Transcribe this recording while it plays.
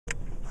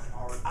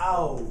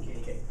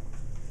Okay.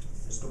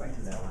 Just go back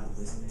to that line,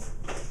 please.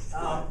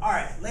 All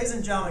right, ladies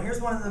and gentlemen,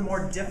 here's one of the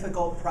more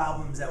difficult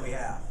problems that we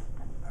have.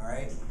 All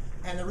right,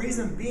 and the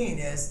reason being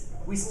is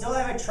we still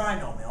have a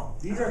trinomial.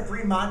 These are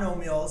three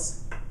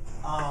monomials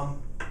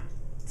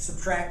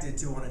subtracted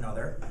to one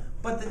another.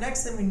 But the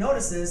next thing we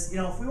notice is,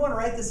 if we want to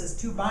write this as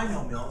two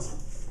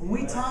binomials, when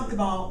we talked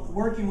about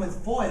working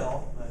with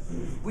FOIL,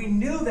 we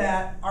knew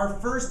that our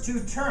first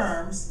two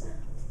terms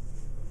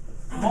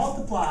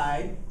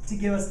multiplied to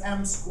give us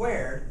m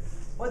squared,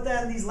 but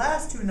then these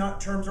last two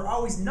terms are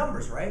always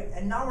numbers, right?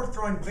 And now we're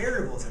throwing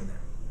variables in there.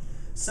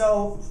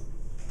 So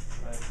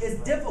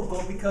it's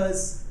difficult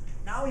because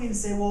now we need to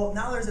say, well,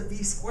 now there's a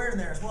v squared in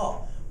there as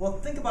well. Well,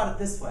 think about it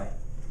this way.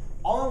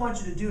 All I want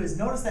you to do is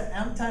notice that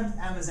m times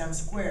m is m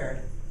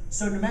squared.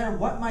 So no matter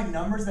what my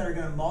numbers that are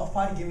going to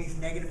multiply to give me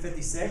negative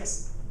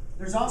 56,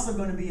 there's also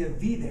going to be a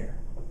v there.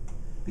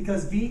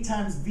 Because v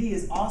times v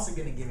is also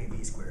going to give me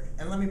v squared.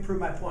 And let me prove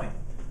my point.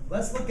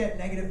 Let's look at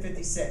negative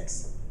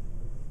 56.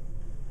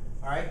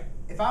 All right?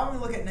 If I want to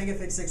look at negative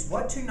 56,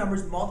 what two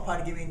numbers multiply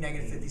to give me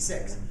negative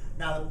 56?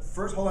 Now, the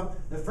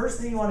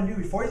first thing you want to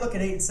do before you look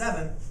at 8 and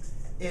 7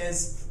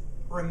 is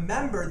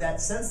remember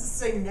that since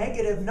this is a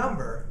negative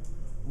number,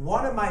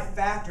 one of my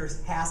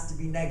factors has to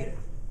be negative,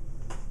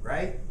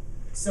 right?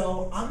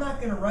 So I'm not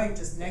going to write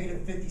just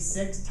negative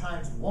 56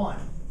 times 1,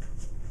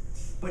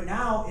 but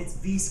now it's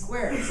v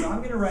squared. So I'm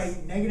going to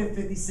write negative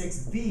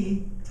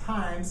 56v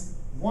times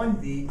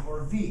 1v,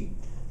 or v.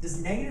 Does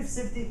negative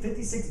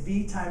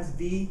 56v times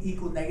v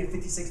equal negative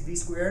 56v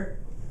squared?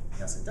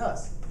 Yes, it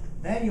does.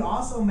 Then you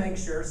also make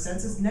sure,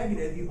 since it's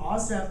negative, you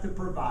also have to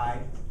provide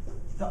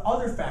the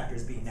other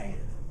factors being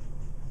negative.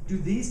 Do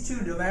these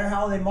two, no matter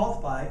how they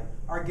multiply,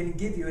 are going to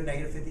give you a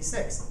negative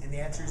 56? And the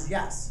answer is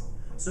yes.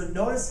 So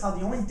notice how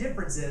the only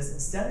difference is,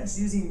 instead of just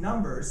using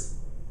numbers,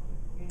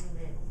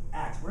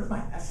 x, where's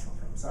my x come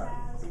from? Sorry.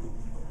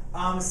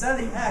 Instead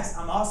of the x,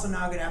 I'm also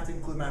now going to have to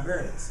include my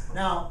variables.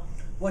 Now,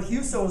 what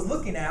Huso was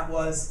looking at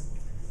was,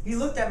 he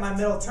looked at my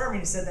middle term and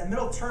he said that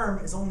middle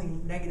term is only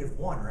negative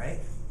 1, right?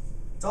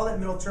 That's all that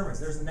middle term is.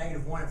 There's a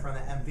negative 1 in front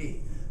of the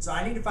mv. So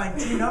I need to find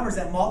two numbers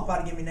that multiply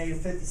to give me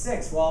negative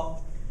 56.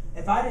 Well,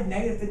 if I did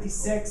negative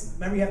 56,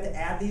 remember you have to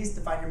add these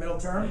to find your middle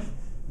term?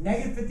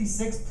 Negative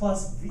 56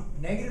 plus v,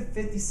 negative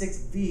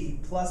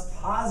 56v plus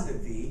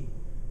positive v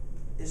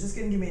is just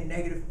going to give me a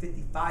negative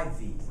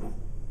 55v.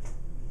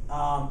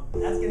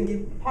 That's going to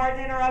give...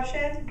 Pardon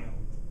interruption?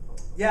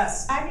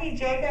 Yes. I need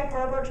Jacob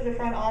Herbert to the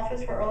front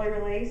office for early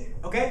release.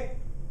 Okay.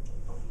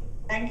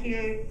 Thank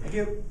you. Thank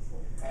you.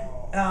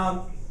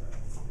 Now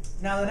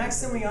the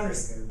next thing we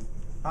understand...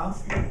 Huh?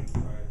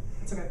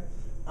 It's okay.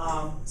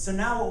 So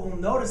now what we'll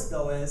notice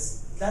though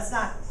is, that's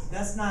not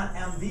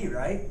mv,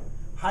 right?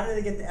 How did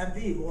they get the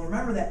mv? Well,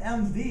 remember that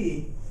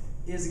mv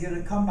is going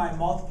to come by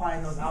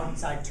multiplying those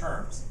outside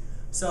terms.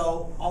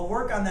 So I'll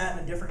work on that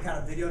in a different kind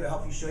of video to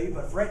help you show you,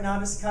 but for right now,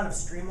 just to kind of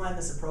streamline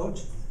this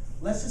approach,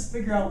 let's just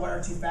figure out what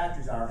our two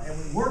factors are, and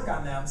we work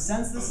on them.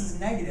 Since this is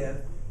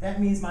negative, that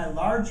means my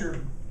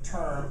larger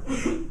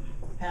term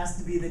has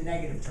to be the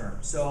negative term.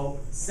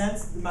 So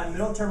since my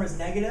middle term is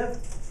negative,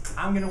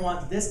 I'm going to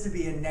want this to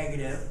be a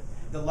negative,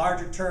 the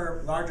larger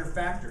term, larger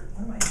factor.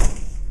 What am I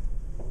doing?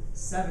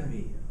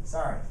 7v,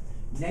 sorry.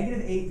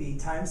 Negative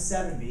 8v times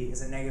 7v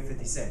is a negative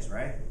 56,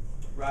 right?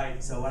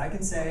 Right. So what I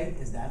can say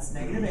is that's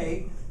negative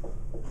 8,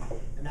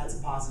 and that's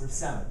a positive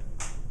 7.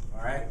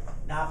 All right?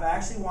 Now, if I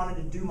actually wanted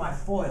to do my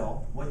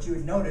FOIL, what you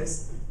would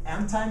notice,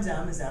 m times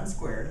m is m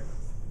squared.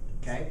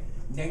 Okay?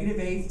 Negative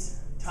 8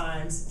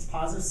 times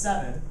positive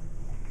 7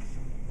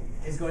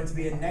 is going to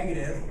be a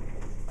negative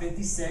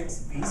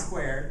 56v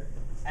squared.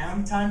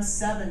 M times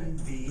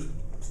 7v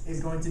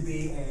is going to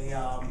be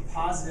a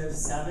positive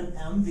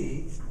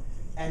 7mv.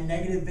 And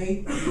negative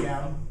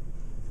 8vm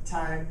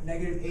times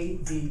negative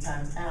 8v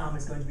times m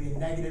is going to be a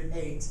negative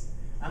 8.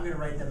 I'm going to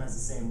write them as the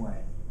same way.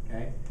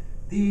 Okay?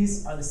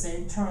 These are the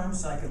same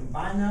terms, so I can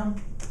combine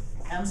them.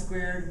 M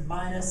squared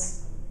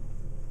minus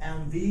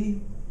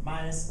mv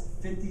minus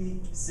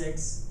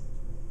 56.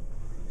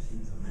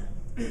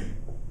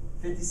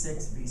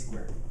 56v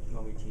squared. You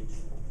want me to teach?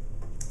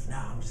 No,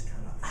 I'm just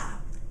kind of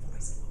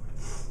voice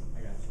lower.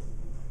 I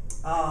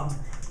got you.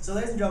 So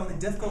ladies and gentlemen,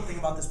 the difficult thing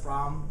about this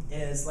problem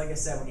is, like I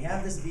said, when you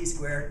have this v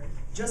squared,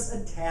 just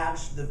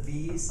attach the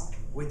v's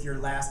with your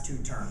last two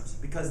terms,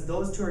 because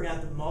those two are going to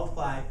have to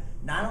multiply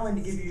not only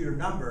to give you your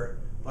number,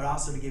 but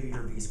also to give you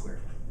your v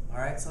squared. All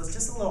right, so it's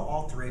just a little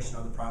alteration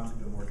of the problems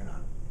we've been working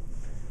on.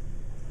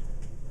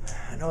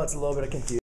 I know it's a little bit of confusion.